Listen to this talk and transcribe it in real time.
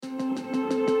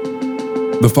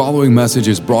The following message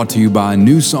is brought to you by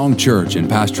New Song Church and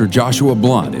Pastor Joshua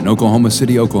Blunt in Oklahoma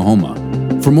City,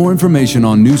 Oklahoma. For more information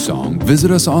on New Song,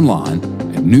 visit us online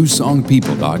at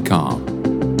newsongpeople.com.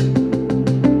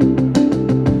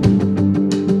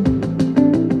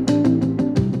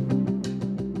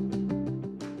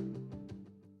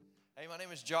 Hey, my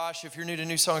name is Josh. If you're new to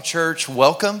New Song Church,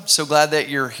 welcome. So glad that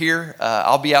you're here.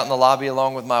 I'll be out in the lobby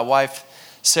along with my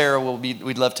wife, Sarah.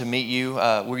 We'd love to meet you.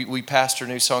 We pastor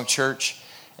New Song Church.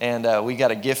 And we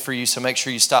got a gift for you, so make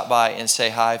sure you stop by and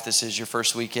say hi if this is your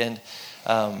first weekend.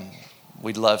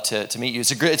 We'd love to meet you.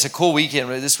 It's a cool weekend.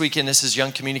 This weekend, this is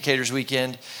Young Communicators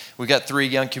Weekend. We've got 3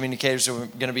 young communicators that are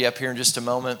going to be up here in just a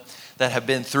moment that have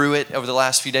been through it over the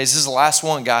last few days. This is the last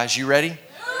one, guys. You ready?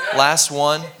 Yeah. Last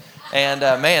one. And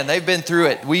man, they've been through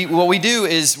it. What we do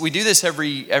is we do this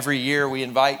every year. We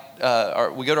invite,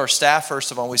 we go to our staff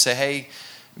first of all. And we say, hey,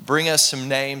 bring us some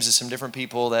names of some different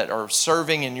people that are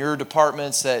serving in your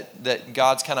departments that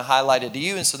God's kind of highlighted to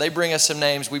you. And so they bring us some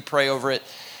names, we pray over it,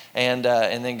 and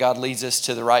then God leads us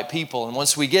to the right people. And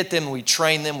once we get them, we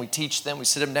train them, we teach them, we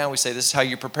sit them down, we say, this is how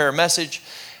you prepare a message.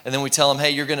 And then we tell them,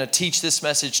 hey, you're going to teach this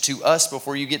message to us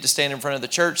before you get to stand in front of the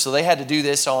church. So they had to do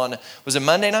this on, was it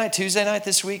Monday night, Tuesday night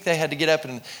this week? They had to get up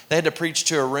and they had to preach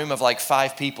to a room of like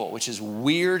 5 people, which is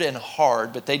weird and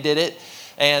hard, but they did it.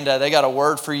 And they got a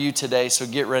word for you today, so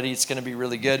get ready. It's going to be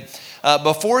really good.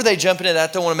 Before they jump into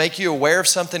that, I want to make you aware of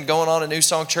something going on at New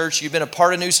Song Church. You've been a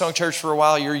part of New Song Church for a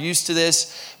while. You're used to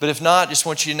this. But if not, just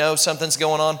want you to know something's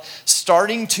going on.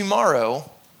 Starting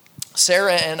tomorrow,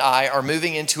 Sarah and I are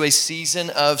moving into a season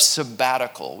of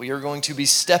sabbatical. We are going to be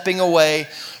stepping away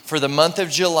for the month of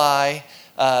July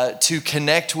to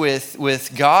connect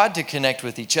with God, to connect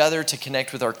with each other, to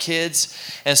connect with our kids.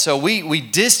 And so we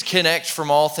disconnect from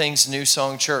all things New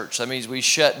Song Church. That means we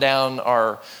shut down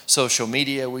our social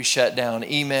media, we shut down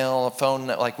email, phone,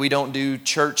 like we don't do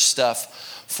church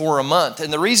stuff for a month.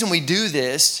 And the reason we do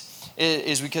this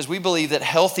is because we believe that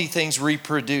healthy things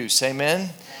reproduce. Amen?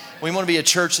 We want to be a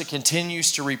church that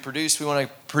continues to reproduce. We want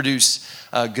to produce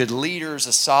good leaders.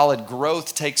 A solid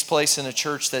growth takes place in a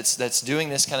church that's doing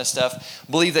this kind of stuff.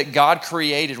 Believe that God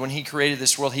created, when He created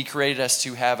this world, He created us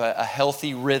to have a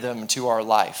healthy rhythm to our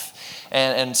life.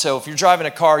 And so if you're driving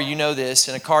a car, you know this.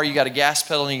 In a car, you got a gas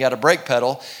pedal and you got a brake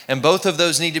pedal. And both of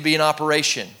those need to be in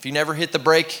operation. If you never hit the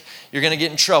brake, you're going to get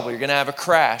in trouble. You're going to have a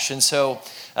crash. And so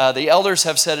the elders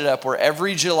have set it up where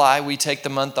every July we take the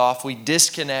month off. We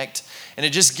disconnect. And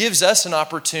it just gives us an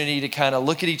opportunity to kind of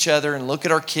look at each other and look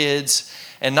at our kids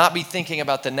and not be thinking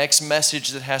about the next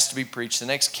message that has to be preached, the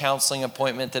next counseling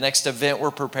appointment, the next event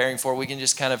we're preparing for. We can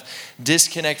just kind of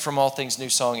disconnect from all things New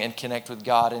Song and connect with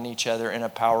God and each other in a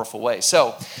powerful way. So,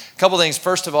 a couple things.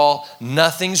 First of all,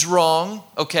 nothing's wrong,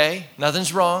 okay?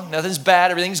 Nothing's wrong. Nothing's bad.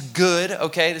 Everything's good,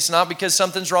 okay? It's not because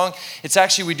something's wrong. It's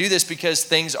actually, we do this because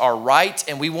things are right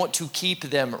and we want to keep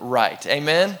them right.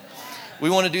 Amen? We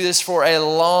want to do this for a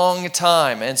long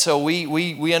time. And so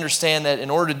we understand that in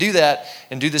order to do that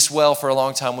and do this well for a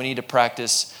long time, we need to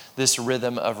practice this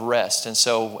rhythm of rest. And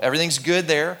so everything's good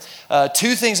there.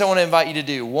 2 things I want to invite you to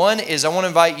do. One is I want to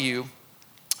invite you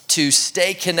to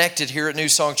stay connected here at New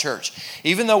Song Church.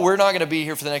 Even though we're not going to be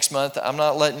here for the next month, I'm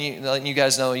not letting you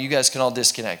guys know. You guys can all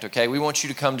disconnect, okay? We want you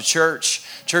to come to church.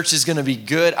 Church is going to be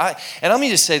good. And let me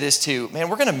just say this too. Man,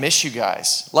 we're going to miss you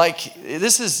guys. Like,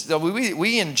 this is,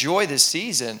 we enjoy this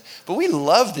season, but we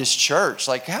love this church.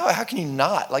 Like, how can you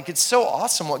not? Like, it's so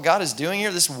awesome what God is doing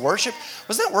here. This worship,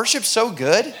 wasn't that worship so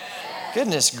good?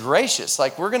 Goodness gracious.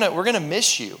 Like, we're going to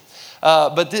miss you.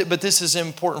 But this is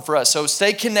important for us. So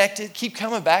stay connected. Keep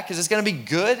coming back because it's going to be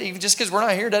good. Even just because we're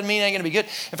not here doesn't mean it ain't going to be good.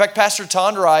 In fact, Pastor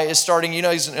Tonderai is starting, you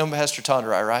know Pastor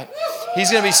Tonderai, right?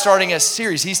 He's going to be starting a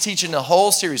series. He's teaching the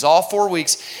whole series, all 4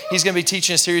 weeks. He's going to be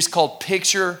teaching a series called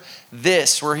Picture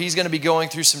This, where he's going to be going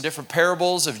through some different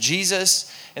parables of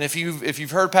Jesus. And if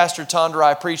you've heard Pastor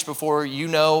Tonderai preach before, you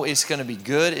know it's going to be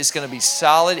good. It's going to be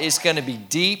solid. It's going to be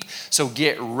deep. So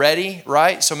get ready,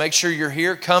 right? So make sure you're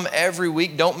here. Come every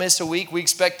week. Don't miss a week. We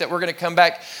expect that we're going to come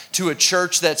back to a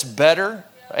church that's better.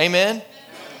 Amen?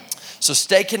 So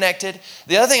stay connected.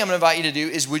 The other thing I'm going to invite you to do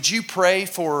is, would you pray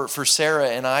for Sarah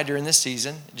and I during this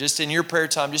season? Just in your prayer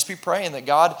time, just be praying that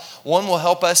God, 1, will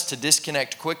help us to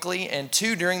disconnect quickly, and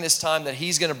 2, during this time that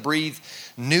He's going to breathe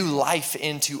new life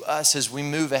into us as we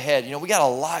move ahead. You know, we got a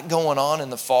lot going on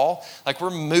in the fall. Like, we're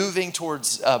moving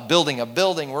towards building a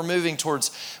building. We're moving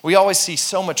towards, we always see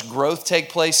so much growth take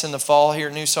place in the fall here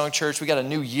at New Song Church. We got a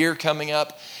new year coming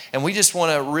up. And we just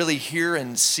want to really hear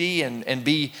and see and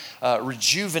be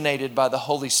rejuvenated by the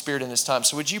Holy Spirit in this time.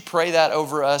 So would you pray that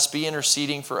over us, be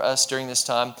interceding for us during this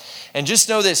time? And just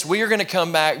know this, we are going to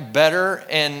come back better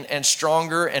and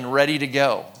stronger and ready to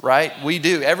go, right? We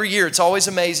do. Every year, it's always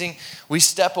amazing. We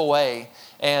step away.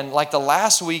 And like the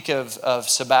last week of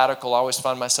sabbatical, I always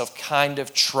find myself kind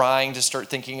of trying to start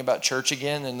thinking about church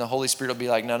again. And the Holy Spirit will be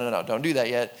like, no, don't do that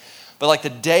yet. But like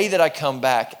the day that I come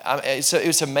back,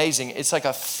 it's amazing. It's like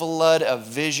a flood of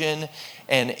vision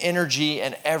and energy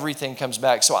and everything comes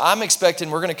back. So I'm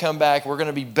expecting we're going to come back. We're going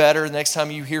to be better. The next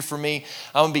time you hear from me,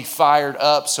 I'm going to be fired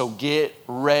up. So get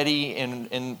ready.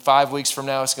 In 5 weeks from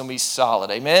now, it's going to be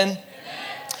solid. Amen?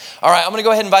 All right, I'm going to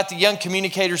go ahead and invite the young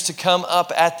communicators to come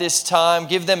up at this time.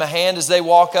 Give them a hand as they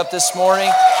walk up this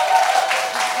morning.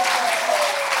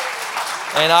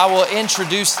 And I will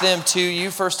introduce them to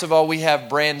you. First of all, we have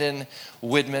Brandon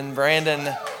Widman. Brandon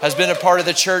has been a part of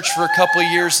the church for a couple of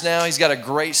years now. He's got a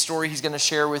great story he's going to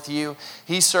share with you.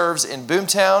 He serves in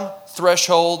Boomtown,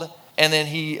 Threshold, and then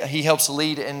he helps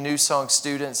lead in New Song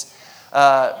students.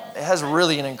 It has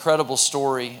really an incredible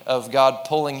story of God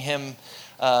pulling him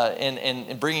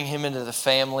and bringing him into the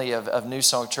family of New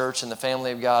Song Church and the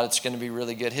family of God. It's going to be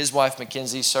really good. His wife,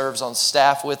 Mackenzie, serves on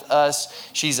staff with us.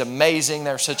 She's amazing.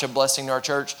 They're such a blessing to our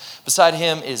church. Beside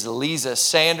him is Lisa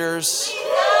Sanders.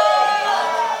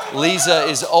 Lisa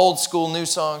is old school New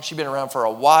Song. She's been around for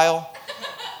a while.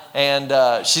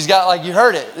 And she's got, like you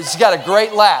heard it, she's got a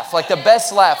great laugh, like the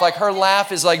best laugh. Like her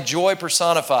laugh is like joy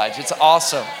personified. It's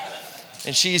awesome.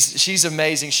 And she's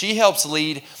amazing. She helps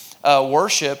lead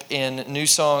worship in New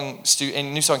Song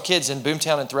Kids in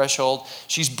Boomtown and Threshold.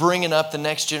 She's bringing up the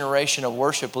next generation of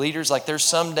worship leaders. Like there's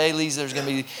some days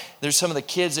there's some of the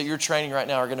kids that you're training right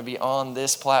now are going to be on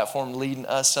this platform leading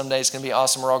us someday. It's going to be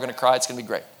awesome. We're all going to cry. It's going to be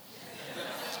great.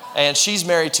 And she's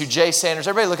married to Jay Sanders.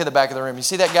 Everybody look at the back of the room. You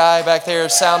see that guy back there,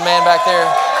 sound man back there?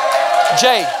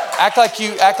 Jay, act like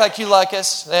you like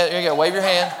us. There you go. Wave your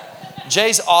hand.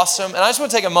 Jay's awesome. And I just want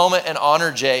to take a moment and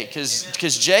honor Jay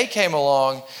because Jay came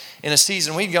along in a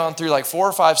season. We'd gone through like 4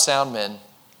 or 5 sound men.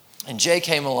 And Jay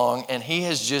came along and he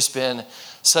has just been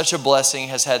such a blessing,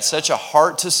 has had such a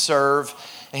heart to serve.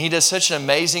 And he does such an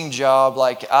amazing job.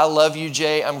 Like, I love you,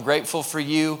 Jay. I'm grateful for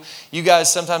you. You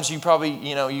guys, sometimes you probably,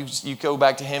 you go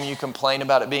back to him and you complain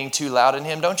about it being too loud in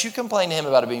him. Don't you complain to him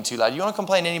about it being too loud. You want to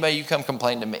complain to anybody, you come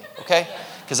complain to me, okay?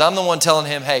 Because I'm the one telling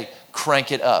him, hey,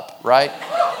 crank it up, right?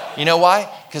 You know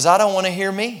why? Because I don't want to hear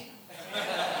me.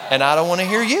 And I don't want to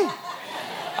hear you.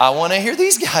 I want to hear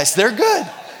these guys. They're good.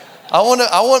 I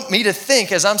want me to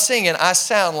think as I'm singing, I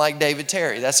sound like David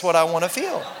Terry. That's what I want to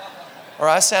feel. Or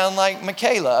I sound like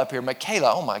Michaela up here.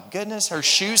 Michaela, oh my goodness, her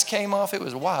shoes came off. It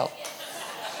was wild.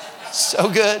 So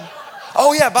good.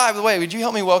 Oh yeah, by the way, would you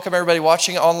help me welcome everybody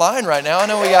watching online right now? I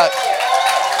know we got,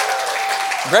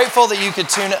 grateful that you could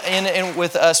tune in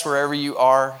with us wherever you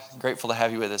are. Grateful to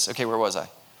have you with us. Okay, where was I?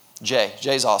 Jay.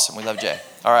 Jay's awesome. We love Jay.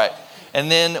 All right. And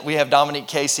then we have Dominique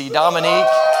Casey. Dominique,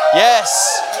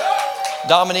 yes.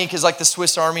 Dominique is like the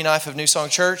Swiss Army knife of New Song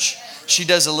Church. She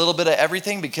does a little bit of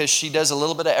everything because she does a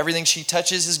little bit of everything she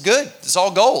touches is good. It's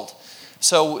all gold.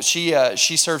 So she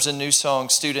serves in New Song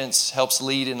students, helps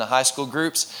lead in the high school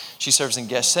groups. She serves in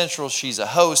Guest Central. She's a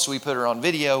host. We put her on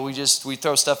video. We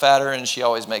throw stuff at her and she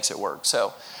always makes it work.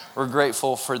 So we're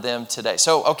grateful for them today.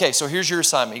 So here's your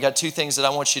assignment. You got 2 things that I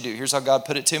want you to do. Here's how God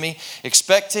put it to me.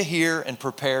 Expect to hear and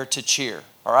prepare to cheer.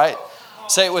 All right?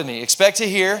 Say it with me. Expect to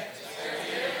hear,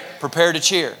 prepare to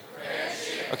cheer.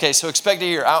 Okay, so expect to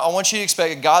hear. I want you to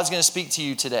expect that God's going to speak to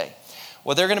you today.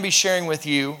 Well, they're going to be sharing with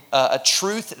you a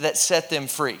truth that set them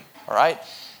free, all right?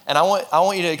 And I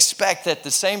want you to expect that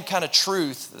the same kind of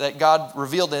truth that God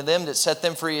revealed to them that set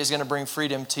them free is going to bring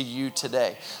freedom to you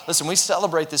today. Listen, we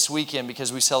celebrate this weekend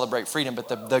because we celebrate freedom, but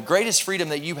the greatest freedom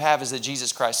that you have is that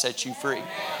Jesus Christ set you free.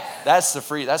 That's the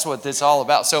free. That's what it's all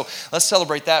about. So let's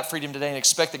celebrate that freedom today and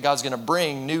expect that God's going to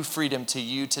bring new freedom to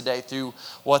you today through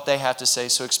what they have to say.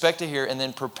 So expect to hear and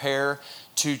then prepare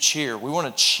to cheer. We want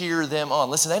to cheer them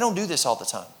on. Listen, they don't do this all the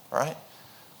time, all right?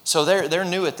 So they're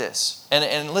new at this.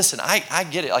 And listen, I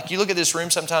get it. Like you look at this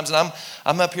room sometimes and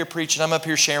I'm up here preaching, I'm up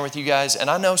here sharing with you guys, and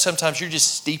I know sometimes you're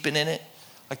just steeping in it,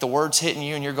 like the words hitting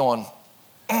you and you're going,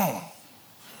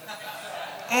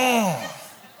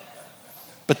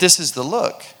 But this is the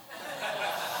look.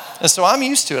 And so I'm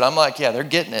used to it. I'm like, yeah, they're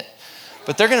getting it.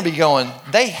 But they're going to be going,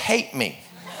 they hate me.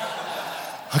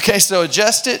 Okay, so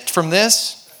adjust it from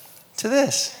this to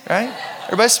this, right?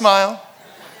 Everybody smile.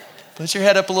 Put your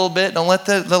head up a little bit. Don't let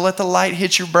the light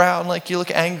hit your brow and like you look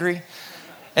angry.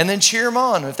 And then cheer them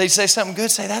on. If they say something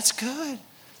good, say, that's good.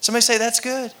 Somebody say, that's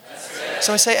good. That's good.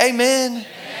 Somebody say, amen. Amen.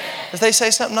 If they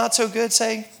say something not so good,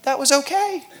 say, that was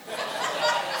okay.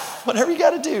 Whatever you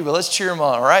got to do, but let's cheer them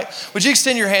on, all right? Would you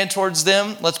extend your hand towards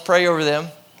them? Let's pray over them.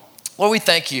 Lord, we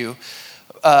thank you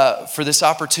for this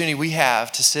opportunity we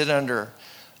have to sit under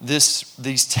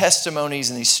these testimonies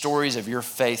and these stories of your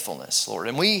faithfulness, Lord.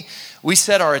 And we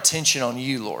set our attention on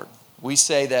you, Lord. We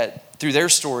say that through their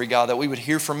story, God, that we would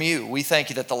hear from you. We thank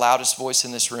you that the loudest voice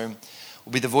in this room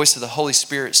will be the voice of the Holy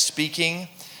Spirit speaking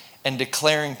and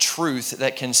declaring truth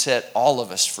that can set all of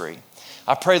us free.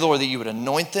 I pray, Lord, that you would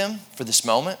anoint them for this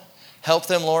moment. Help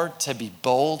them, Lord, to be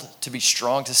bold, to be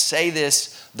strong, to say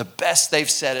this the best they've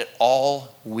said it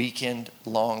all weekend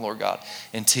long, Lord God.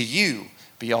 And to you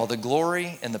be all the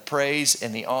glory and the praise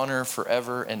and the honor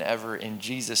forever and ever in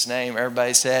Jesus' name.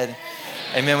 Everybody said,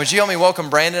 amen. Would you help me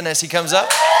welcome Brandon as he comes up?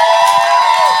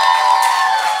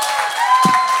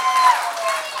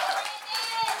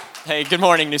 Hey, good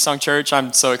morning, New Song Church.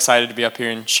 I'm so excited to be up here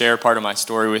and share part of my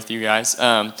story with you guys.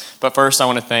 But first, I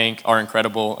want to thank our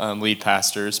incredible lead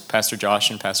pastors, Pastor Josh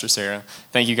and Pastor Sarah.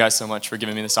 Thank you guys so much for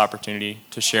giving me this opportunity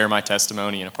to share my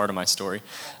testimony and a part of my story.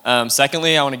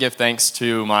 Secondly, I want to give thanks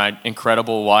to my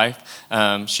incredible wife.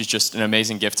 She's just an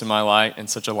amazing gift in my life and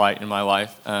such a light in my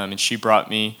life. And she brought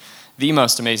me the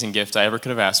most amazing gift I ever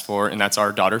could have asked for, and that's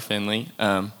our daughter, Finley.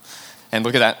 And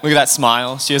look at that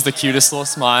smile. She has the cutest little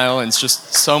smile, and it's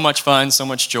just so much fun, so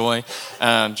much joy.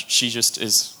 She just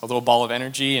is a little ball of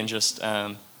energy and just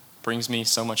brings me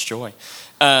so much joy.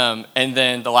 And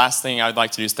then the last thing I would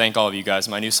like to do is thank all of you guys,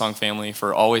 my New Song family,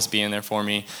 for always being there for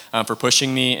me, for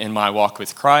pushing me in my walk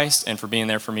with Christ, and for being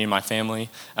there for me and my family.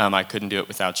 I couldn't do it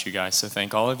without you guys, so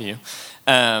thank all of you.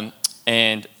 And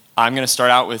I'm going to start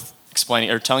out with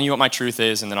telling you what my truth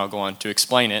is, and then I'll go on to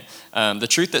explain it. The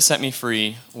truth that set me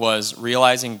free was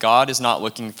realizing God is not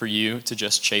looking for you to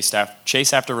just chase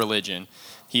after religion.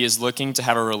 He is looking to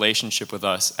have a relationship with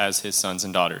us as his sons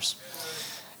and daughters.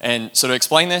 And so to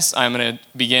explain this, I'm going to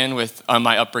begin with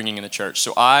my upbringing in the church.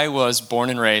 So I was born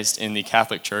and raised in the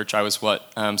Catholic Church. I was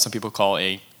what some people call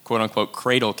a quote-unquote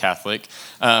cradle Catholic.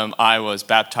 I was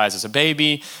baptized as a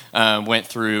baby, went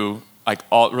through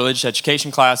all religious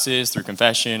education classes, through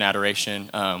confession, adoration,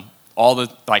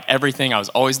 everything. I was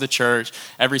always the church.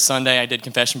 Every Sunday I did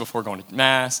confession before going to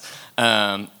mass,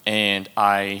 and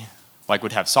I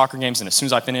would have soccer games, and as soon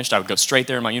as I finished, I would go straight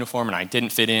there in my uniform, and I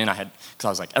didn't fit in. Because I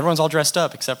was like, everyone's all dressed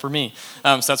up except for me.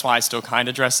 So that's why I still kind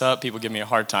of dress up. People give me a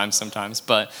hard time sometimes,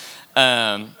 but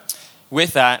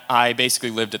with that, I basically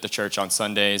lived at the church on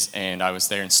Sundays, and I was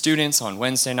there in students on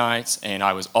Wednesday nights, and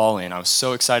I was all in. I was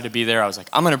so excited to be there. I was like,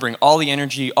 I'm going to bring all the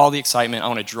energy, all the excitement. I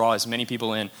want to draw as many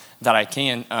people in that I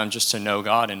can just to know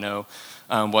God and know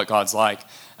what God's like.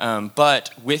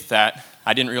 But with that,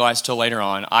 I didn't realize till later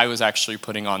on, I was actually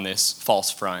putting on this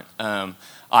false front.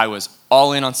 I was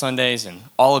all in on Sundays and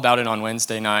all about it on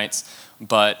Wednesday nights,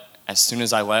 but as soon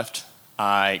as I left,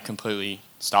 I completely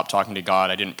stopped talking to God.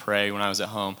 I didn't pray when I was at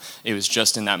home. It was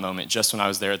just in that moment, just when I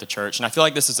was there at the church. And I feel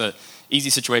like this is an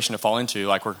easy situation to fall into.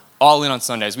 Like, we're all in on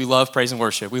Sundays. We love praise and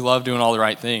worship. We love doing all the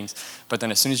right things. But then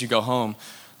as soon as you go home,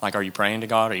 like, are you praying to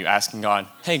God? Are you asking God,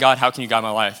 hey, God, how can you guide my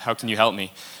life? How can you help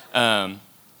me?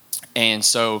 And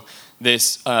so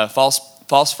this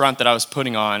false front that I was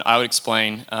putting on, I would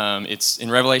explain. It's in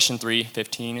Revelation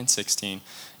 3:15 and 16.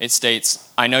 It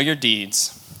states, I know your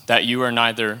deeds, that you are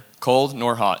neither cold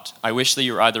nor hot. I wish that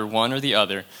you were either one or the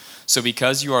other. So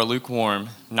because you are lukewarm,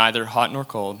 neither hot nor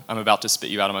cold, I'm about to spit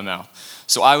you out of my mouth.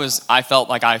 So I felt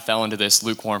like I fell into this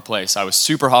lukewarm place. I was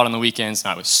super hot on the weekends,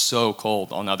 and I was so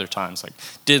cold on other times. Like,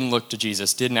 didn't look to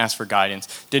Jesus, didn't ask for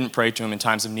guidance, didn't pray to him in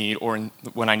times of need or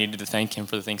when I needed to thank him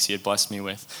for the things he had blessed me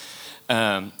with.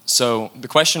 So the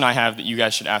question I have that you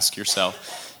guys should ask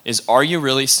yourself is, are you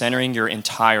really centering your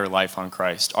entire life on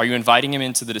Christ? Are you inviting him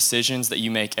into the decisions that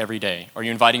you make every day? Are you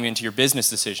inviting him into your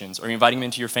business decisions? Are you inviting him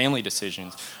into your family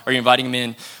decisions? Are you inviting him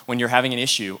in when you're having an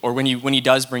issue? Or when he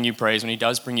does bring you praise, when he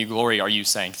does bring you glory, are you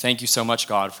saying, thank you so much,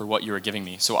 God, for what you are giving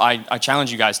me? So I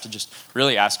challenge you guys to just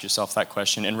really ask yourself that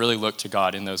question and really look to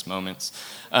God in those moments.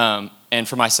 And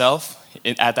for myself,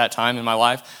 at that time in my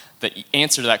life, the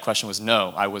answer to that question was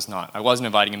no, I was not. I wasn't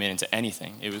inviting him into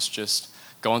anything. It was just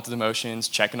going through the motions,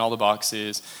 checking all the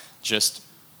boxes, just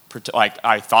like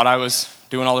I thought I was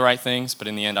doing all the right things, but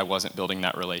in the end I wasn't building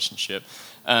that relationship.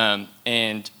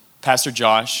 And Pastor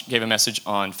Josh gave a message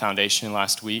on foundation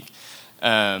last week,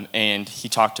 and he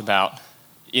talked about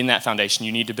in that foundation,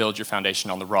 you need to build your foundation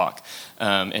on the rock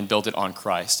and build it on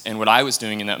Christ. And what I was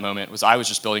doing in that moment was I was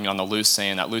just building it on the loose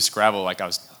sand, that loose gravel, like I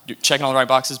was checking all the right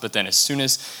boxes, but then as soon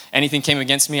as anything came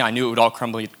against me, I knew it would all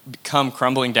come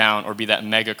crumbling down or be that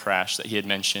mega crash that he had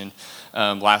mentioned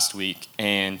last week.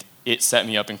 And it set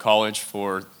me up in college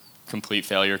for complete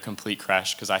failure, complete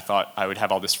crash, because I thought I would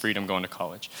have all this freedom going to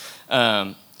college.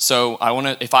 So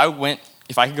if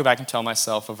I could go back and tell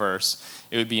myself a verse,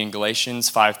 it would be in Galatians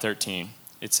 5:13.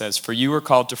 It says, "For you are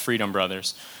called to freedom,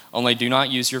 brothers. Only do not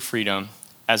use your freedom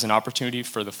as an opportunity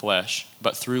for the flesh,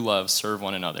 but through love serve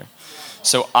one another."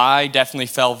 So I definitely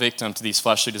fell victim to these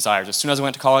fleshly desires. As soon as I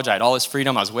went to college, I had all this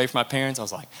freedom. I was away from my parents. I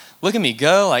was like, look at me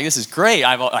go. Like, this is great.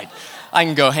 I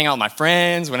can go hang out with my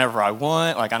friends whenever I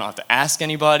want. Like, I don't have to ask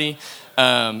anybody.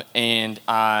 During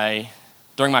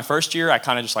my first year, I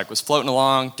kind of just like was floating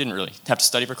along, didn't really have to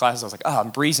study for classes. I was like, I'm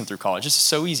breezing through college. This is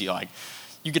so easy. Like,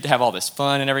 you get to have all this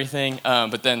fun and everything.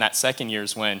 But then that second year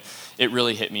is when it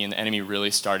really hit me and the enemy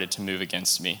really started to move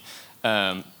against me.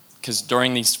 Because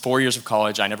during these 4 years of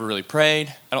college, I never really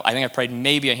prayed. I think I prayed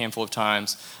maybe a handful of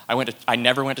times. I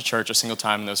never went to church a single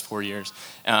time in those 4 years,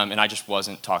 and I just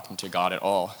wasn't talking to God at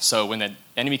all. So when the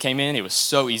enemy came in, it was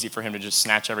so easy for him to just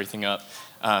snatch everything up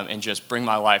and just bring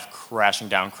my life crashing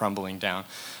down, crumbling down.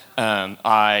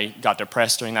 I got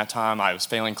depressed during that time. I was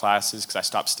failing classes because I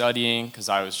stopped studying, because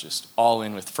I was just all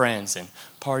in with friends and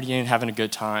partying, having a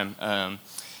good time,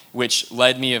 which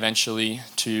led me eventually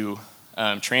to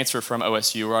transfer from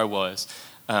OSU, where I was,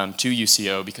 to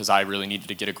UCO, because I really needed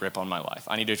to get a grip on my life.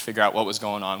 I needed to figure out what was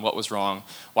going on, what was wrong,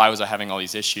 why was I having all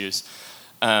these issues.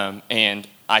 And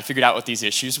I figured out what these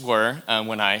issues were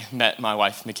when I met my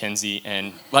wife, Mackenzie.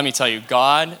 And let me tell you,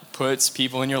 God puts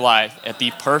people in your life at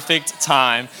the perfect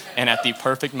time and at the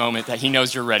perfect moment that he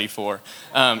knows you're ready for.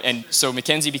 And so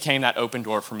Mackenzie became that open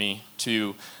door for me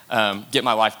to get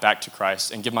my life back to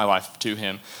Christ and give my life to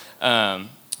him.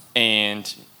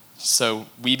 And so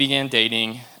we began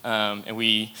dating,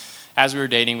 and as we were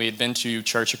dating, we had been to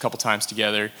church a couple times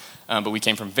together, but we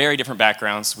came from very different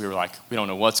backgrounds. We were like, we don't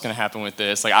know what's going to happen with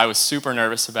this. Like, I was super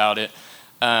nervous about it,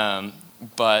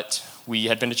 but we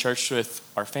had been to church with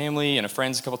our family and our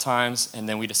friends a couple times, and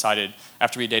then we decided,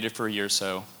 after we dated for a year or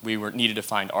so, we needed to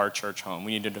find our church home.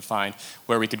 We needed to find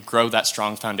where we could grow that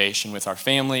strong foundation with our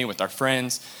family, with our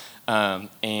friends,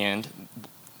 and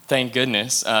thank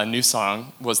goodness, New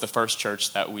Song was the first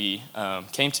church that we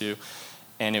came to,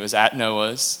 and it was at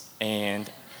Noah's, and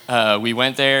we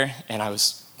went there, and I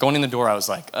was going in the door, I was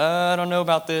like, I don't know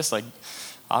about this, like,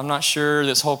 I'm not sure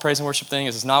this whole praise and worship thing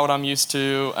is not what I'm used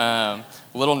to, a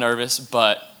little nervous,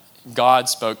 but God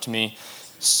spoke to me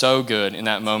so good in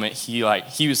that moment. He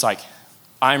was like,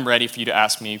 I'm ready for you to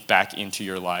ask me back into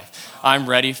your life. I'm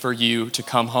ready for you to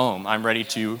come home. I'm ready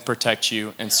to protect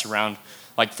you and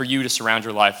for you to surround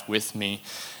your life with me.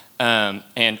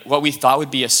 And what we thought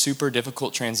would be a super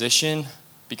difficult transition,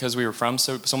 because we were from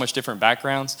so much different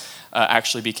backgrounds,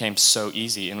 actually became so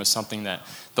easy, and was something that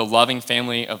the loving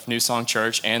family of New Song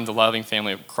Church and the loving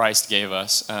family of Christ gave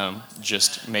us,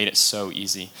 just made it so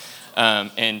easy.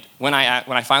 And when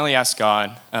I finally asked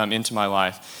God into my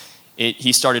life,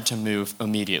 he started to move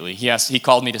immediately. He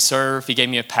called me to serve. He gave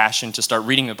me a passion to start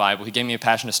reading the Bible. He gave me a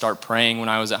passion to start praying when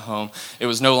I was at home. It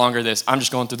was no longer this, I'm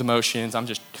just going through the motions, I'm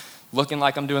just looking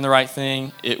like I'm doing the right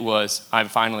thing. It was, I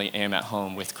finally am at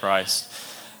home with Christ.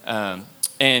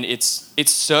 And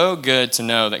it's so good to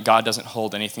know that God doesn't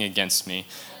hold anything against me,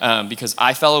 because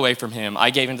I fell away from him. I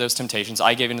gave into those temptations.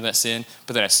 I gave into that sin.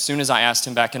 But then as soon as I asked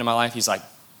him back into my life,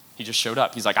 he just showed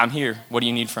up. He's like, I'm here. What do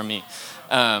you need from me?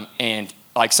 And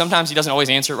like, sometimes he doesn't always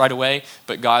answer it right away,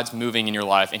 but God's moving in your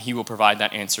life, and he will provide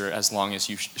that answer as long as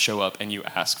you show up and you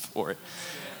ask for it.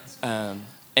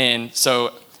 And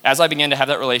so as I began to have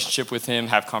that relationship with him,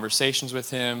 have conversations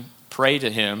with him, pray to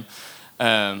him,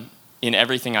 in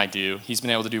everything I do, he's been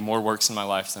able to do more works in my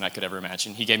life than I could ever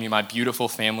imagine. He gave me my beautiful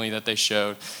family that they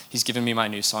showed. He's given me my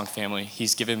New Song family.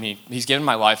 He's given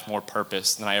my life more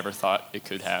purpose than I ever thought it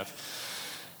could have.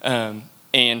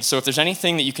 And so if there's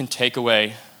anything that you can take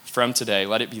away from today,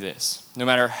 let it be this. No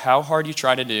matter how hard you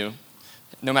try to do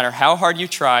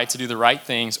the right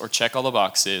things or check all the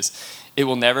boxes, it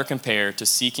will never compare to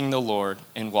seeking the Lord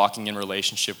and walking in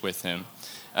relationship with him.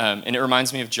 And it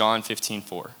reminds me of John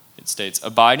 15:4. It states,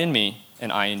 "Abide in me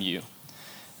and I in you.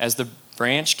 As the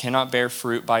branch cannot bear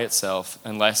fruit by itself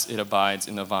unless it abides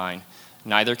in the vine,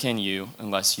 neither can you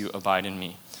unless you abide in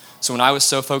me." So when I was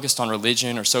so focused on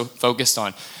religion, or so focused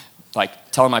on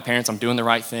like telling my parents I'm doing the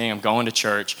right thing, I'm going to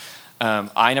church,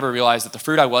 I never realized that the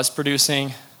fruit I was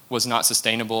producing was not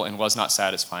sustainable and was not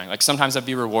satisfying. Like, sometimes I'd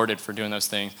be rewarded for doing those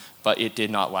things, but it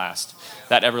did not last.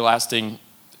 That everlasting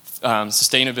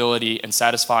sustainability and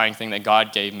satisfying thing that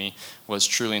God gave me was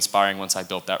truly inspiring once I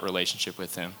built that relationship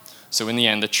with him. So in the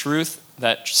end, the truth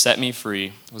that set me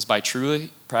free was by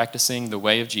truly practicing the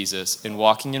way of Jesus and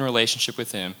walking in relationship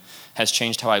with him has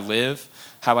changed how I live,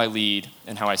 how I lead,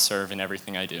 and how I serve in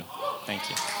everything I do. Thank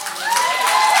you.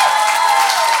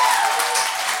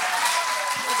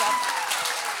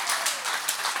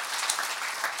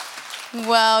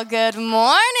 Well, good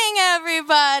morning,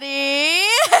 everybody.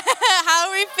 How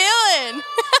are we feeling?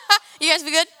 You guys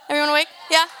be good? Everyone awake?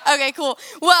 Yeah? Okay, cool.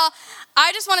 Well,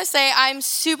 I just want to say I'm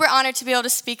super honored to be able to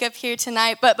speak up here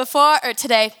tonight,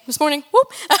 this morning,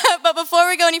 whoop. But before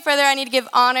we go any further, I need to give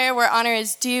honor where honor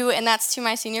is due, and that's to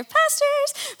my senior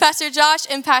pastors, Pastor Josh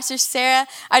and Pastor Sarah.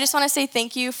 I just want to say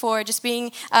thank you for just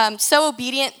being so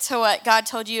obedient to what God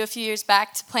told you a few years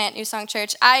back to plant New Song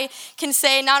Church. I can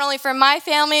say not only for my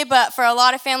family, but for a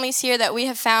lot of families here that we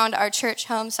have found our church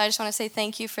home, so I just want to say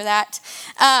thank you for that.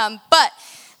 But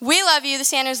we love you. The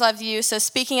Sanders love you. So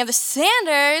speaking of the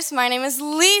Sanders, my name is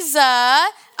Lisa.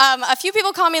 A few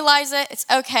people call me Liza. It's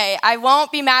okay. I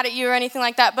won't be mad at you or anything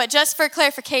like that. But just for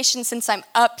clarification, since I'm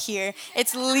up here,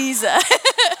 it's Lisa.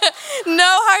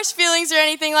 No harsh feelings or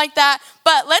anything like that.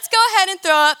 But let's go ahead and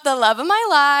throw up the love of my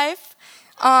life.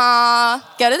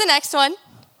 Go to the next one.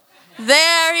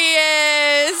 There he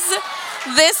is.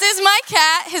 This is my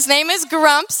cat. His name is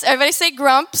Grumps. Everybody say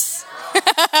Grumps.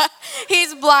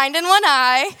 He's blind in one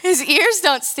eye, his ears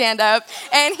don't stand up,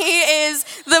 and he is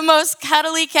the most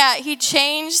cuddly cat. He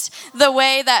changed the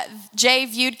way that Jay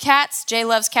viewed cats. Jay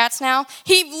loves cats now.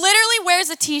 He literally wears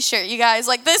a t-shirt, you guys.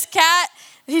 Like this cat,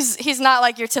 he's not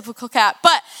like your typical cat.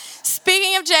 But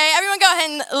speaking of Jay, everyone go ahead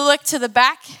and look to the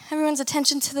back. Everyone's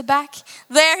attention to the back.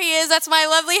 There he is. That's my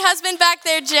lovely husband back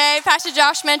there, Jay. Pastor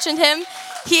Josh mentioned him.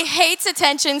 He hates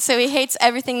attention, so he hates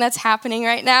everything that's happening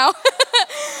right now.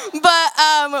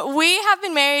 But we have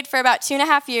been married for about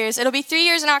 2.5 years. It'll be 3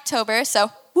 years in October,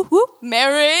 so woo-hoo,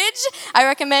 marriage. I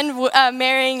recommend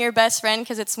marrying your best friend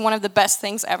because it's one of the best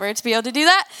things ever to be able to do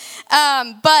that.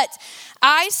 But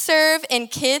I serve in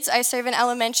kids. I serve in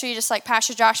elementary, just like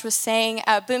Pastor Josh was saying,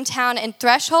 Boomtown and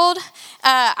Threshold.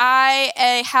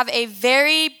 I have a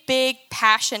very big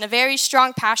passion, a very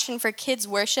strong passion for kids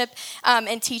worship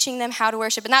and teaching them how to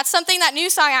worship. And that's something that New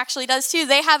Song actually does too.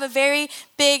 They have a very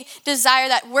big desire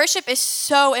that worship is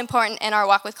so important in our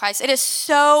walk with Christ. It is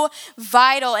so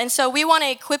vital. And so we want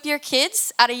to equip your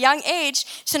kids at a young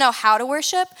age to know how to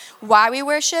worship, why we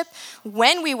worship,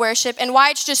 when we worship, and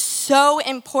why it's just so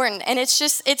important. And it's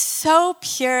so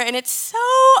pure, and it's so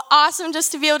awesome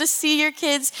just to be able to see your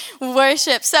kids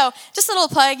worship. So just a little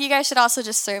plug, you guys should also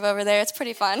just serve over there. It's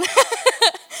pretty fun.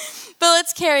 But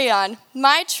let's carry on.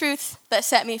 My truth that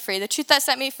set me free, the truth that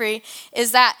set me free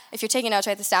is that, if you're taking notes,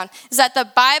 write this down, is that the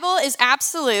Bible is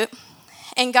absolute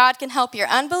and God can help your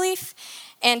unbelief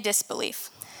and disbelief.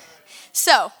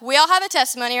 So we all have a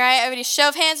testimony, right? Everybody show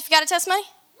of hands if you got a testimony.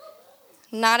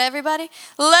 Not everybody.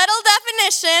 Little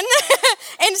definition.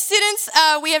 In students,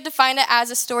 we have defined it as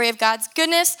a story of God's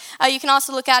goodness. You can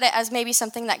also look at it as maybe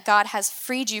something that God has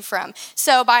freed you from.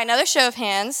 So by another show of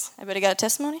hands, everybody got a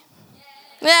testimony?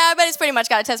 Yeah, everybody's pretty much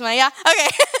got a testimony, yeah? Okay.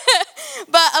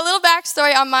 But a little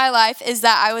backstory on my life is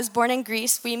that I was born in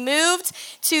Greece. We moved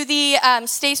to the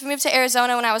States. We moved to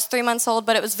Arizona when I was 3 months old,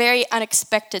 but it was very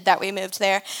unexpected that we moved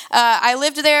there. I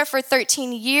lived there for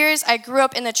 13 years. I grew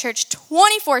up in the church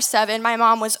 24/7. My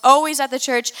mom was always at the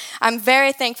church. I'm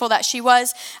very thankful that she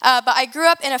was. But I grew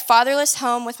up in a fatherless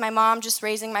home with my mom just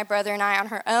raising my brother and I on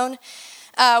her own.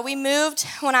 We moved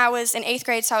when I was in 8th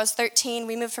grade, so I was 13.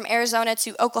 We moved from Arizona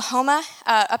to Oklahoma,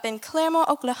 up in Claremore,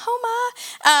 Oklahoma.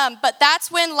 But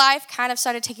that's when life kind of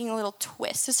started taking a little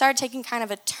twist. It started taking kind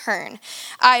of a turn.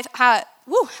 I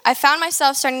found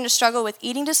myself starting to struggle with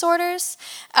eating disorders,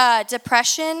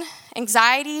 depression,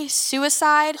 anxiety,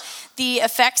 suicide, the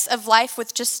effects of life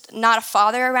with just not a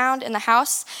father around in the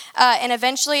house. And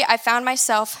eventually I found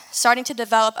myself starting to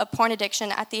develop a porn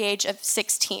addiction at the age of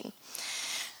 16.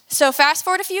 So fast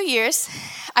forward a few years,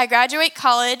 I graduate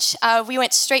college. We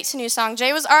went straight to New Song.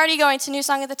 Jay was already going to New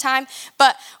Song at the time,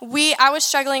 but I was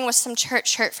struggling with some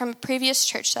church hurt from a previous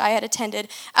church that I had attended.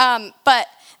 But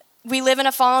we live in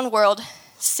a fallen world.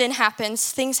 Sin happens,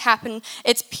 things happen.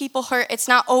 It's people hurt. It's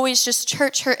not always just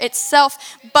church hurt itself,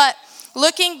 but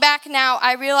looking back now,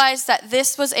 I realized that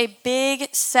this was a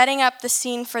big setting up the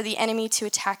scene for the enemy to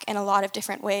attack in a lot of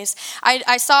different ways.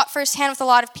 I saw it firsthand with a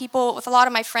lot of people, with a lot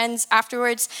of my friends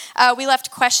afterwards. We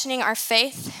left questioning our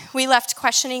faith. We left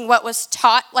questioning what was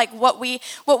taught, like what we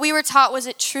were taught. Was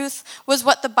it truth? Was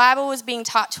what the Bible was being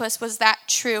taught to us, was that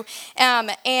true?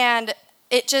 And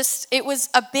it was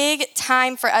a big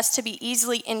time for us to be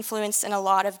easily influenced in a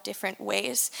lot of different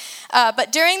ways.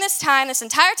 But during this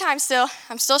entire time still,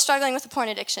 I'm still struggling with the porn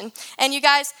addiction. And you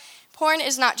guys, porn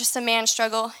is not just a man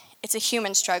struggle, it's a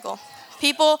human struggle.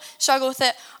 People struggle with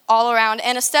it all around.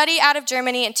 And a study out of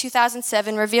Germany in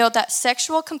 2007 revealed that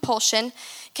sexual compulsion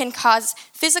can cause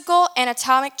physical and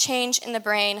atomic change in the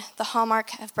brain, the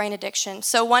hallmark of brain addiction.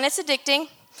 So 1, it's addicting,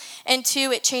 and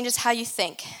 2, it changes how you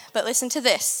think. But listen to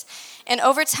this. And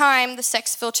over time, the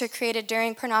sex filter created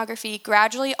during pornography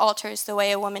gradually alters the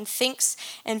way a woman thinks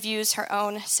and views her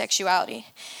own sexuality.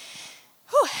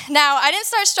 Now, I didn't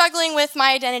start struggling with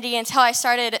my identity until I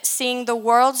started seeing the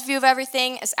world's view of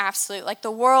everything as absolute, like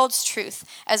the world's truth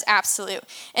as absolute.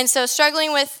 And so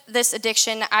struggling with this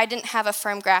addiction, I didn't have a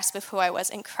firm grasp of who I was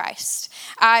in Christ.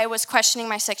 I was questioning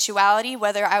my sexuality,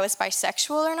 whether I was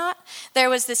bisexual or not. There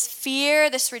was this fear,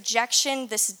 this rejection,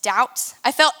 this doubt.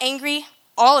 I felt angry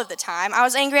all of the time. I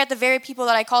was angry at the very people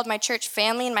that I called my church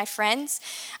family and my friends.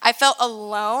 I felt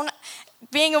alone.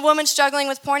 Being a woman struggling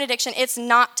with porn addiction, it's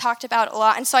not talked about a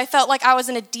lot. And so I felt like I was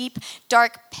in a deep,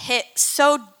 dark pit,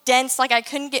 so dense, like I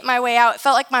couldn't get my way out. It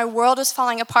felt like my world was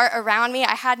falling apart around me.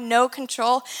 I had no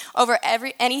control over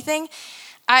anything.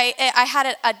 I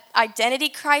had an identity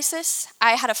crisis.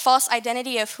 I had a false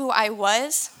identity of who I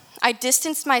was. I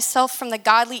distanced myself from the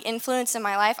godly influence in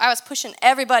my life. I was pushing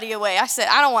everybody away. I said,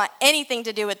 I don't want anything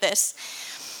to do with this.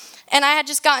 And I had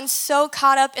just gotten so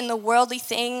caught up in the worldly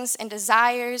things and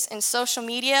desires and social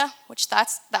media, which that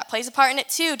plays a part in it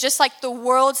too, just like the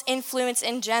world's influence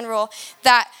in general,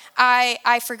 that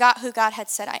I forgot who God had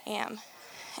said I am.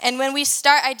 And when we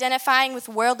start identifying with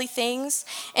worldly things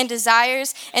and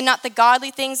desires and not the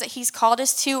godly things that he's called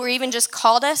us to or even just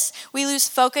called us, we lose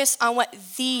focus on what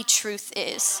the truth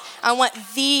is, on what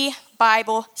the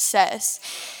Bible says.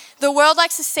 The world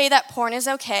likes to say that porn is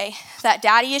okay, that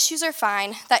daddy issues are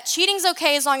fine, that cheating's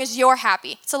okay as long as you're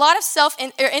happy. It's a lot of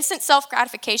instant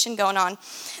self-gratification going on,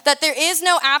 that there is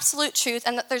no absolute truth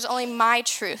and that there's only my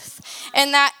truth,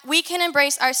 and that we can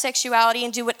embrace our sexuality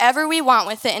and do whatever we want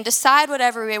with it and decide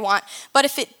whatever we want, but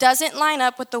if it doesn't line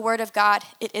up with the Word of God,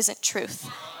 it isn't truth.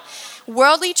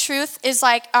 Worldly truth is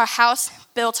like a house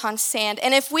built on sand.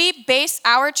 And if we base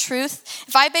our truth,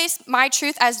 if I base my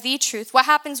truth as the truth, what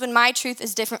happens when my truth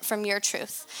is different from your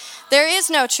truth? There is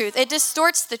no truth. It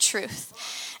distorts the truth.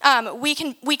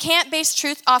 We can't base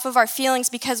truth off of our feelings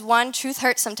because one, truth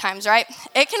hurts sometimes, right?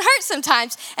 It can hurt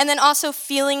sometimes. And then also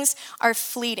feelings are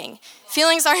fleeting.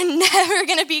 Feelings are never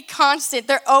going to be constant.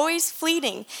 They're always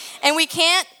fleeting. And we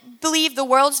can't believe the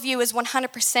world's view is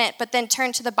 100%, but then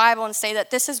turn to the Bible and say that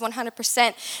this is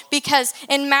 100%. Because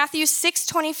in Matthew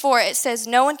 6:24, it says,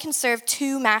 no one can serve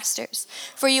two masters,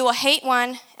 for you will hate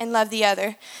one and love the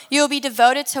other. You will be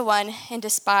devoted to one and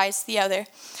despise the other.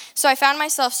 So I found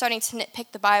myself starting to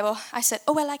nitpick the Bible. I said,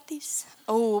 I like these.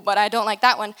 Oh, but I don't like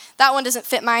that one. That one doesn't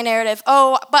fit my narrative.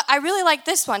 Oh, but I really like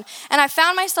this one. And I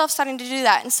found myself starting to do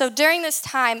that. And so during this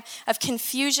time of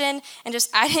confusion and just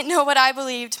I didn't know what I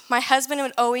believed, my husband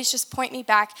would always just point me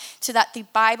back to that the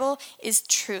Bible is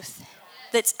truth.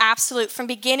 That's absolute from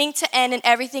beginning to end and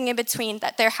everything in between,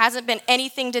 that there hasn't been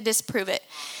anything to disprove it.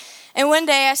 And one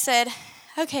day I said,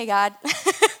 okay, God,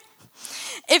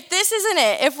 if this isn't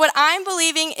it, if what I'm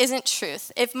believing isn't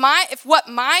truth, if what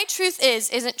my truth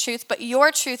isn't truth, but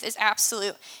your truth is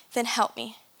absolute, then help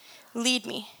me, lead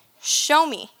me, show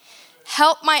me,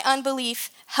 help my unbelief,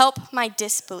 help my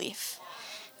disbelief.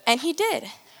 And he did.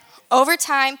 Over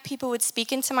time, people would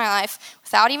speak into my life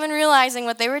without even realizing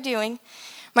what they were doing.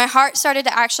 My heart started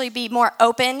to actually be more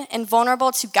open and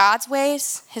vulnerable to God's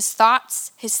ways, his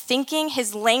thoughts, his thinking,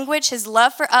 his language, his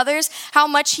love for others, how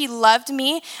much he loved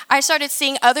me. I started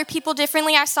seeing other people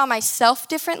differently. I saw myself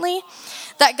differently,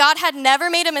 that God had never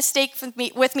made a mistake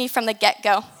with me from the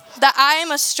get-go. That I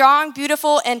am a strong,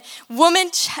 beautiful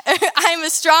woman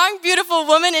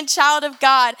and child of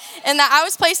God, and that I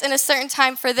was placed in a certain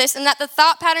time for this, and that the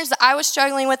thought patterns that I was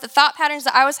struggling with, the thought patterns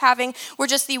that I was having were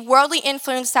just the worldly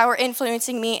influence that were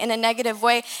influencing me in a negative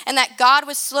way, and that God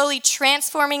was slowly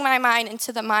transforming my mind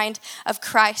into the mind of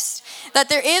Christ. That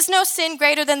there is no sin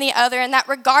greater than the other, and that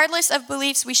regardless of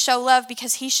beliefs, we show love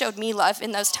because he showed me love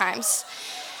in those times.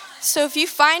 So if you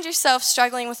find yourself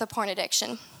struggling with a porn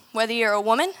addiction, whether you're a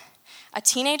woman, a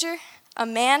teenager, a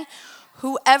man,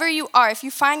 whoever you are, if you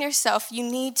find yourself, you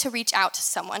need to reach out to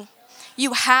someone.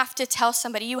 You have to tell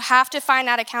somebody. You have to find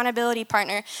that accountability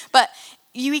partner. But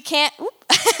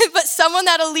but someone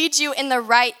that'll lead you in the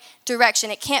right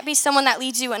direction. It can't be someone that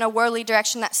leads you in a worldly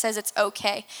direction that says it's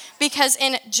okay. Because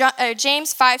in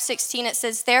James 5:16, it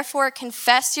says, therefore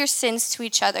confess your sins to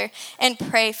each other and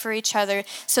pray for each other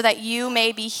so that you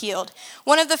may be healed.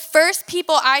 One of the first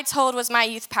people I told was my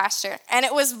youth pastor, and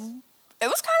it was kind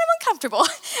of uncomfortable.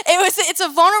 It's a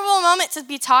vulnerable moment to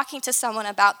be talking to someone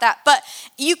about that. But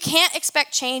you can't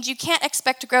expect change. You can't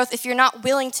expect growth if you're not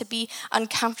willing to be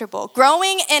uncomfortable.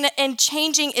 Growing and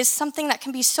changing is something that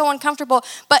can be so uncomfortable,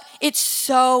 but it's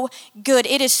so good.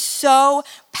 It is so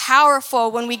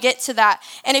powerful when we get to that.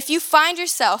 And if you find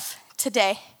yourself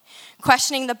today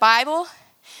questioning the Bible,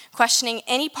 questioning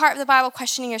any part of the Bible,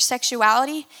 questioning your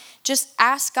sexuality, just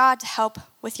ask God to help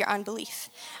with your unbelief.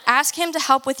 Ask him to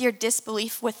help with your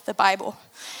disbelief with the Bible.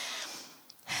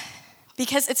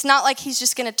 Because it's not like he's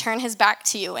just going to turn his back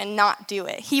to you and not do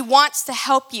it. He wants to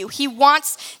help you. He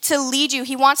wants to lead you.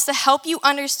 He wants to help you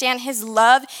understand his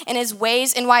love and his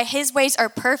ways and why his ways are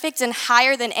perfect and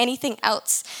higher than anything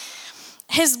else.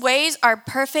 His ways are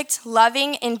perfect,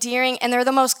 loving, endearing, and they're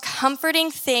the most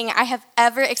comforting thing I have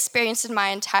ever experienced in my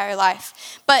entire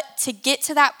life. But to get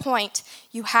to that point,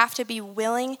 you have to be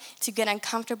willing to get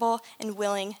uncomfortable and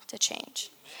willing to change.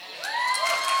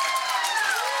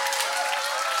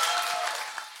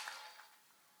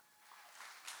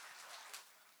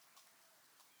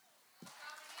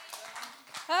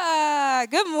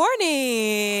 Good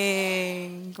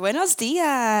morning. Buenos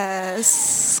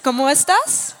días. ¿Cómo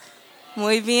estás?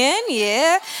 Muy bien,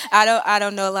 yeah. I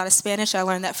don't know a lot of Spanish. I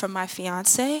learned that from my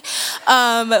fiance.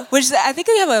 Which I think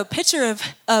we have a picture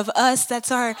of us.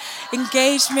 That's our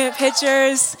engagement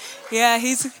pictures. Yeah,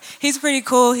 he's pretty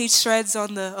cool. He shreds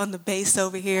on the bass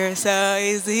over here, so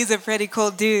he's a pretty cool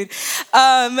dude.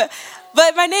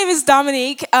 But my name is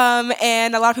Dominique,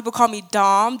 and a lot of people call me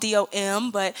Dom,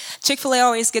 D-O-M, but Chick-fil-A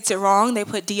always gets it wrong. They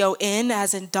put D-O-N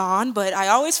as in Don, but I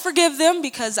always forgive them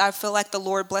because I feel like the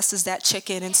Lord blesses that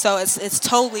chicken, and so it's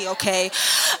totally okay.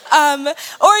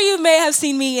 Or you may have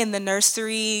seen me in the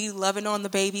nursery, loving on the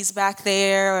babies back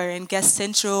there, or in Guest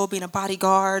Central, being a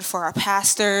bodyguard for our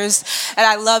pastors, and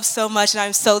I love so much, and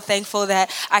I'm so thankful that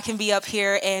I can be up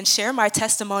here and share my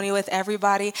testimony with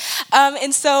everybody.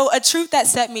 And so a truth that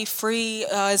set me free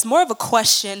is more of a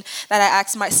question that I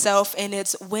ask myself, and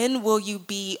it's, when will you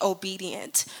be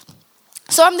obedient?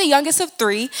 So I'm the youngest of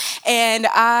three, and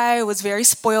I was very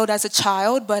spoiled as a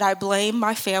child, but I blame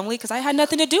my family because I had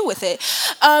nothing to do with it.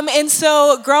 And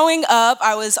so growing up,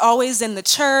 I was always in the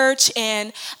church,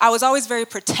 and I was always very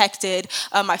protected.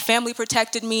 My family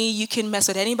protected me. You can mess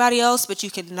with anybody else, but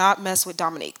you cannot mess with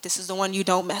Dominique. This is the one you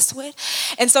don't mess with.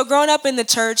 And so growing up in the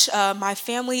church, my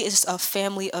family is a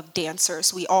family of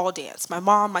dancers. We all dance. My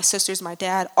mom, my sisters, my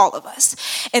dad, all of us.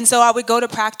 And so I would go to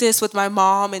practice with my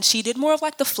mom, and she did more of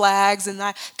like the flags, and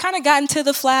I kind of got into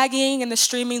the flagging and the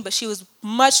streaming, but she was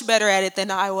much better at it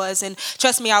than I was. And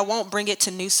trust me, I won't bring it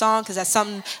to New Song because that's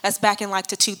something that's back in like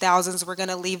the 2000s. We're going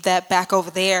to leave that back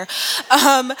over there.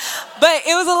 But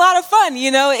it was a lot of fun, you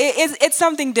know. It's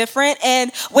something different.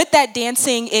 And with that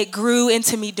dancing, it grew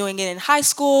into me doing it in high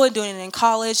school and doing it in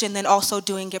college, and then also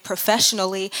doing it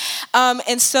professionally.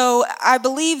 And so I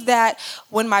believe that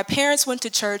when my parents went to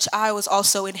church, I was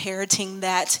also inheriting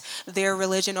their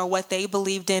religion or what they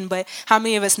believed in. But how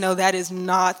many of us know that is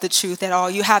not the truth at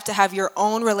all? You have to have your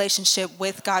own relationship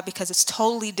with God because it's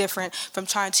totally different from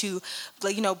trying to,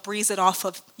 breeze it off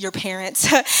of your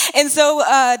parents. And so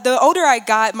the older I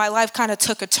got, my life kind of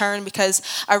took a turn because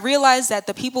I realized that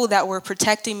the people that were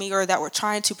protecting me or that were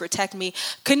trying to protect me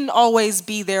couldn't always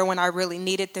be there when I really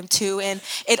needed them to. And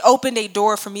it opened a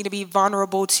door for me to be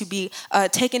vulnerable, to be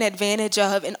taken advantage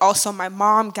of, and also my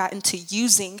mom got into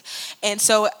using. And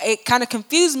so it kind of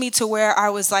confused me to where I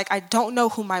was like, I don't know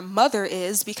who my mother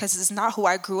is because it's not who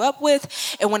I grew up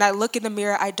with. And when I look in the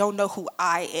mirror, I don't know who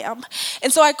I am.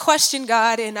 And so I questioned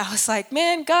God, and I was like,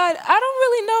 man, God, I don't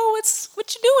really know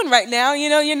what you're doing right now. You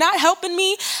know, you're not helping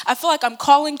me. I feel like I'm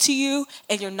calling to you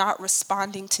and you're not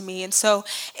responding to me. And so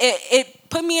it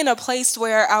put me in a place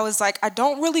where I was like, I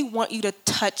don't really want you to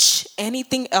touch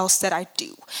anything else that I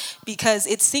do because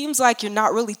it seems like you're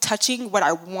not really touching what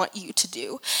I want you to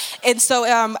do. And so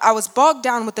I was bogged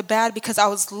down with the bad because I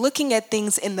was looking at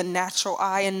things in the natural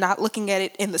eye and not looking at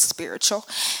it in the spiritual.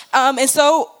 And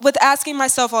so with asking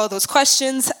myself all of those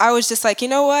questions, I was just like, you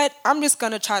know what? I'm just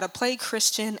going to try to play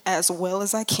Christian as well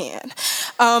as I can.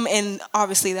 And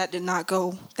obviously that did not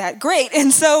go that great.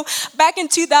 And so back in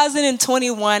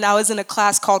 2021, I was in a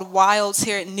class called Wilds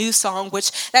here at New Song,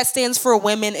 which that stands for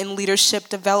Women in Leadership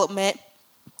Development.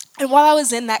 And while I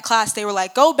was in that class, they were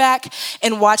like, go back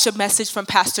and watch a message from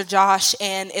Pastor Josh,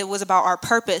 and it was about our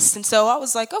purpose. And so I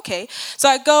was like, okay. So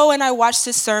I go and I watched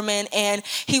his sermon, and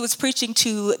he was preaching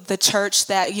to the church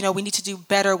that, we need to do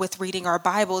better with reading our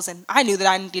Bibles. And I knew that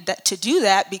I needed to do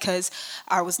that because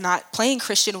I was not playing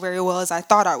Christian very well as I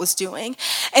thought I was doing.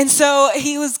 And so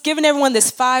he was giving everyone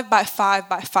this 5 by 5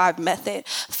 by 5 method,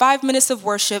 5 minutes of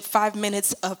worship, 5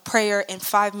 minutes of prayer, and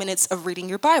 5 minutes of reading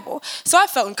your Bible. So I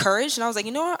felt encouraged, and I was like,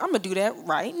 you know what? I'm I'm going to do that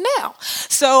right now.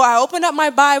 So I open up my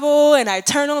Bible and I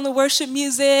turn on the worship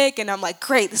music and I'm like,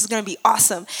 great, this is going to be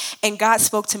awesome. And God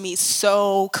spoke to me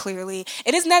so clearly.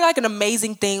 And isn't that like an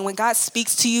amazing thing? When God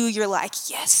speaks to you, you're like,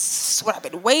 yes, what I've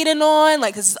been waiting on.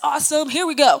 Like, this is awesome. Here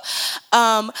we go.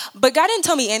 But God didn't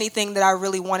tell me anything that I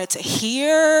really wanted to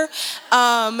hear.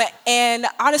 And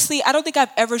honestly, I don't think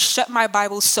I've ever shut my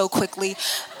Bible so quickly.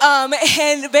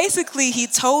 And basically, he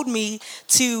told me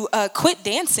to quit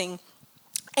dancing.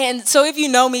 And so if you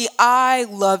know me, I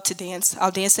love to dance.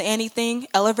 I'll dance to anything,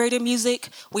 elevator music.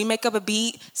 We make up a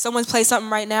beat. Someone plays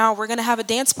something right now. We're going to have a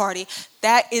dance party.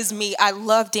 That is me. I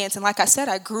love dancing. Like I said,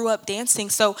 I grew up dancing.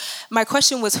 So my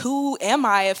question was, who am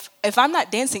I? If I'm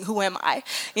not dancing, who am I?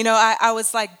 You know, I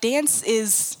was like, dance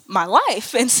is my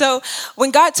life. And so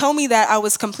when God told me that, I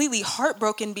was completely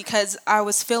heartbroken because I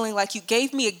was feeling like you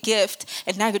gave me a gift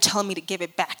and now you're telling me to give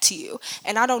it back to you.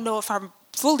 And I don't know if I'm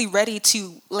fully ready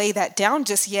to lay that down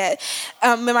just yet.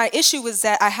 And my issue was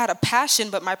that I had a passion,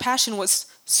 but my passion was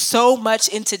so much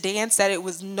into dance that it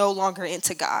was no longer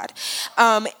into God.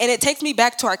 And it takes me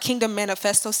back to our Kingdom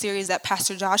Manifesto series that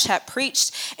Pastor Josh had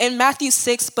preached in Matthew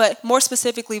 6, but more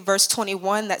specifically verse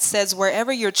 21 that says,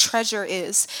 wherever your treasure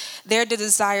is, there the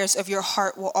desires of your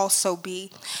heart will also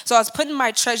be. So I was putting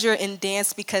my treasure in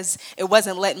dance because it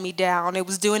wasn't letting me down. It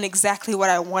was doing exactly what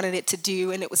I wanted it to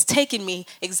do, and it was taking me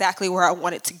exactly where I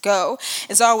wanted to go.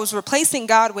 And so I was replacing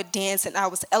God with dance, and I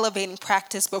was elevating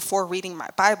practice before reading my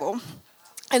Bible.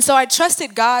 And so I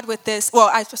trusted God with this. Well,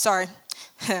 I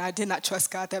did not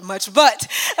trust God that much, but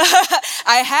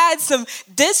I had some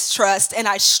distrust and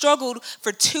I struggled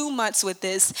for 2 months with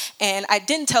this and I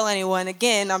didn't tell anyone.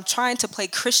 Again, I'm trying to play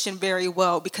Christian very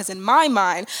well because in my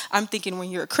mind, I'm thinking when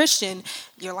you're a Christian,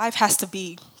 your life has to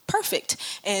be perfect.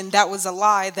 And that was a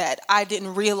lie that I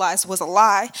didn't realize was a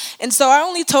lie. And so I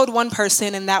only told one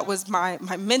person, and that was my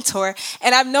mentor.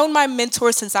 And I've known my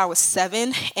mentor since I was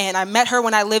 7. And I met her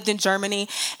when I lived in Germany.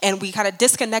 And we kind of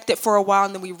disconnected for a while,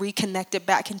 and then we reconnected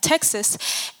back in Texas.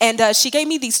 And she gave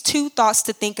me these 2 thoughts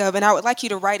to think of, and I would like you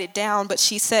to write it down. But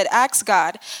she said, ask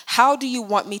God, how do you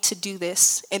want me to do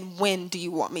this? And when do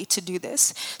you want me to do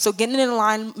this? So getting in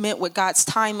alignment with God's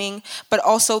timing, but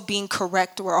also being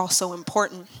correct were also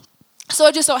important. So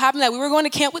it just so happened that we were going to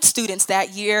camp with students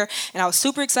that year, and I was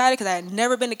super excited because I had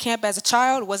never been to camp as a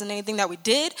child. It wasn't anything that we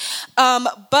did,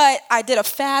 but I did a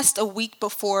fast a week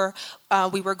before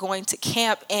we were going to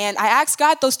camp, and I asked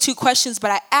God those 2 questions,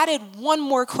 but I added one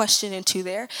more question into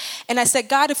there, and I said,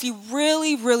 God, if you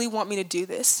really, really want me to do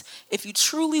this, if you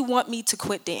truly want me to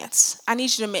quit dance, I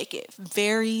need you to make it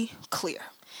very clear,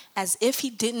 as if he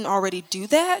didn't already do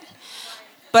that.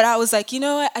 But I was like, you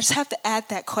know what? I just have to add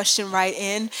that question right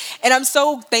in. And I'm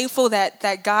so thankful that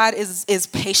God is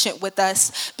patient with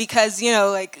us because, you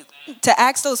know, like to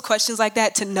ask those questions like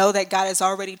that, to know that God has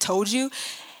already told you,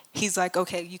 he's like,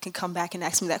 okay, you can come back and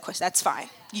ask me that question. That's fine.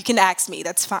 You can ask me.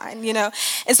 That's fine, you know.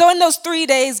 And so in those 3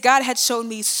 days, God had showed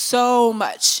me so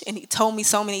much and he told me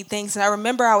so many things. And I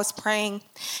remember I was praying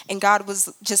and God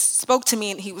just spoke to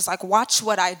me and he was like, watch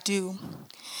what I do.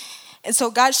 And so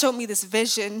God showed me this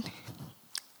vision.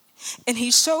 And he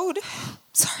showed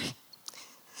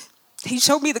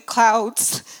me the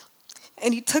clouds,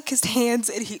 and he took his hands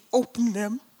and he opened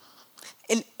them,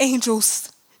 and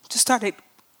angels just started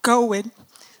going,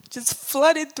 just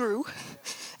flooded through.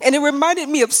 And it reminded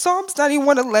me of Psalms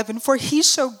 91:11, for he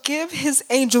shall give his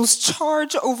angels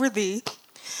charge over thee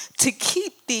to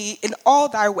keep thee in all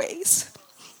thy ways.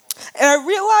 And I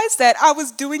realized that I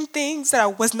was doing things that I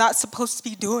was not supposed to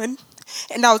be doing.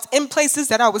 And I was in places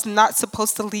that I was not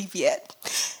supposed to leave yet.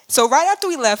 So right after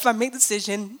we left, I made the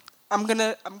decision, I'm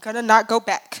gonna not go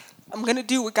back. I'm gonna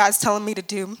do what God's telling me to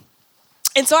do.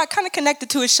 And so I kind of connected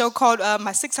to a show called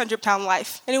My 600-Pound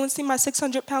Life. Anyone seen My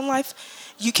 600-Pound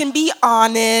Life? You can be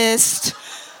honest.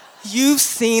 You've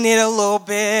seen it a little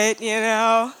bit, you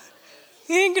know.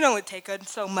 You can only take on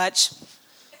so much.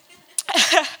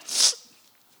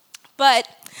 But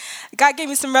God gave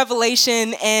me some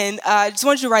revelation, and I just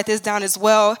wanted you to write this down as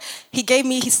well.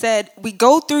 He said, we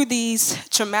go through these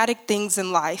traumatic things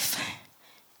in life,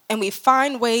 and we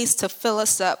find ways to fill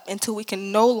us up until we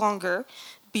can no longer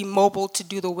be mobile to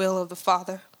do the will of the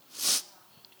Father.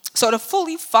 So to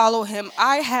fully follow him,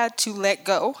 I had to let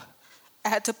go. I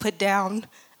had to put down.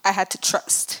 I had to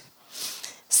trust.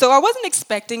 So I wasn't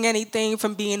expecting anything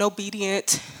from being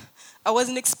obedient. I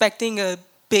wasn't expecting a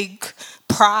big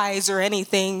prize or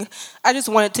anything. I just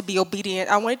wanted to be obedient.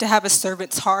 I wanted to have a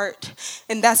servant's heart.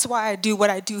 And that's why I do what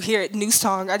I do here at New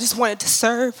Song. I just wanted to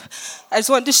serve. I just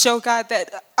wanted to show God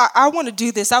that I want to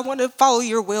do this. I want to follow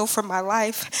your will for my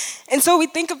life. And so we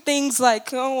think of things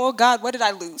like, oh, well, God, what did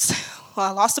I lose? Well,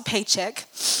 I lost a paycheck.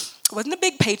 It wasn't a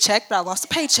big paycheck, but I lost a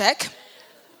paycheck.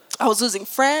 I was losing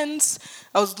friends.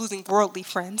 I was losing worldly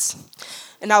friends.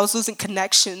 And I was losing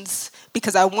connections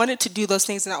because I wanted to do those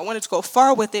things and I wanted to go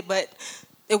far with it, but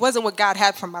it wasn't what God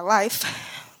had for my life.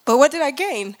 But what did I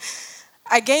gain?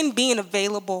 I gained being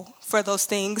available for those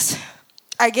things.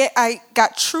 I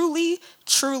got truly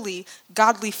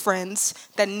godly friends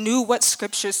that knew what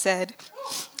Scripture said.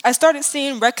 I started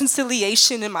seeing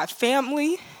reconciliation in my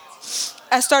family.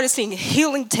 I started seeing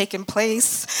healing taking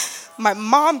place. My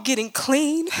mom getting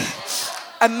clean.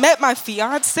 I met my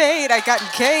fiance and I got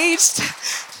engaged.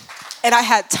 And I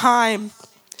had time.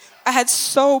 I had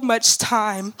so much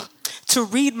time to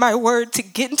read my word, to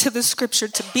get into the Scripture,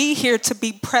 to be here, to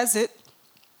be present.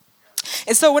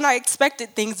 And so when I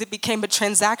expected things, it became a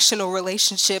transactional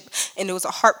relationship, and it was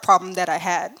a heart problem that I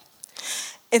had.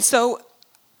 And so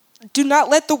do not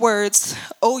let the words,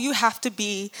 "Oh, you have to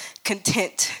be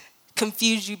content,"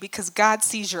 confuse you, because God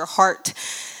sees your heart.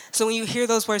 So when you hear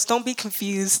those words, don't be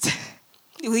confused.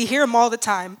 We hear them all the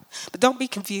time, but don't be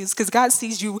confused, because God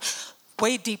sees you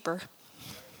way deeper.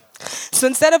 So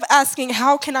instead of asking,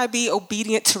 how can I be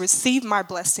obedient to receive my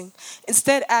blessing,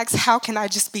 instead ask, how can I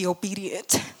just be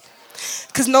obedient?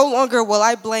 Because no longer will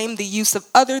I blame the use of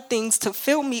other things to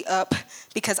fill me up,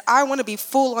 because I want to be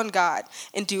full on God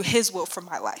and do His will for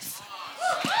my life.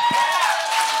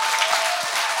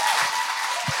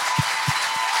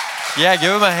 Yeah,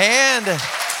 give him a hand.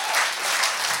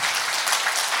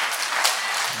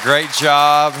 Great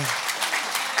job.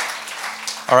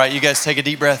 All right, you guys take a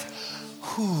deep breath.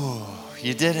 Whew,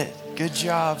 you did it. Good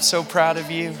job. So proud of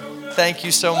you. Thank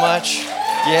you so much.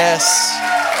 Yes.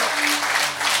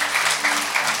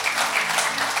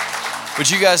 Would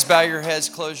you guys bow your heads,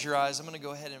 close your eyes? I'm going to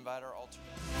go ahead and invite our altar.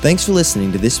 Thanks for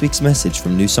listening to this week's message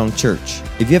from New Song Church.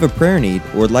 If you have a prayer need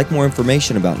or would like more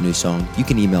information about New Song, you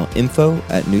can email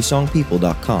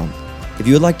info@newsongpeople.com. If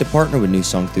you would like to partner with New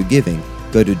Song through giving,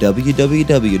 go to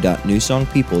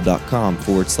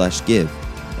www.newsongpeople.com/give.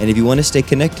 And if you want to stay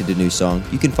connected to New Song,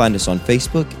 you can find us on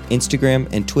Facebook, Instagram,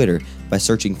 and Twitter by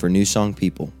searching for New Song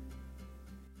People.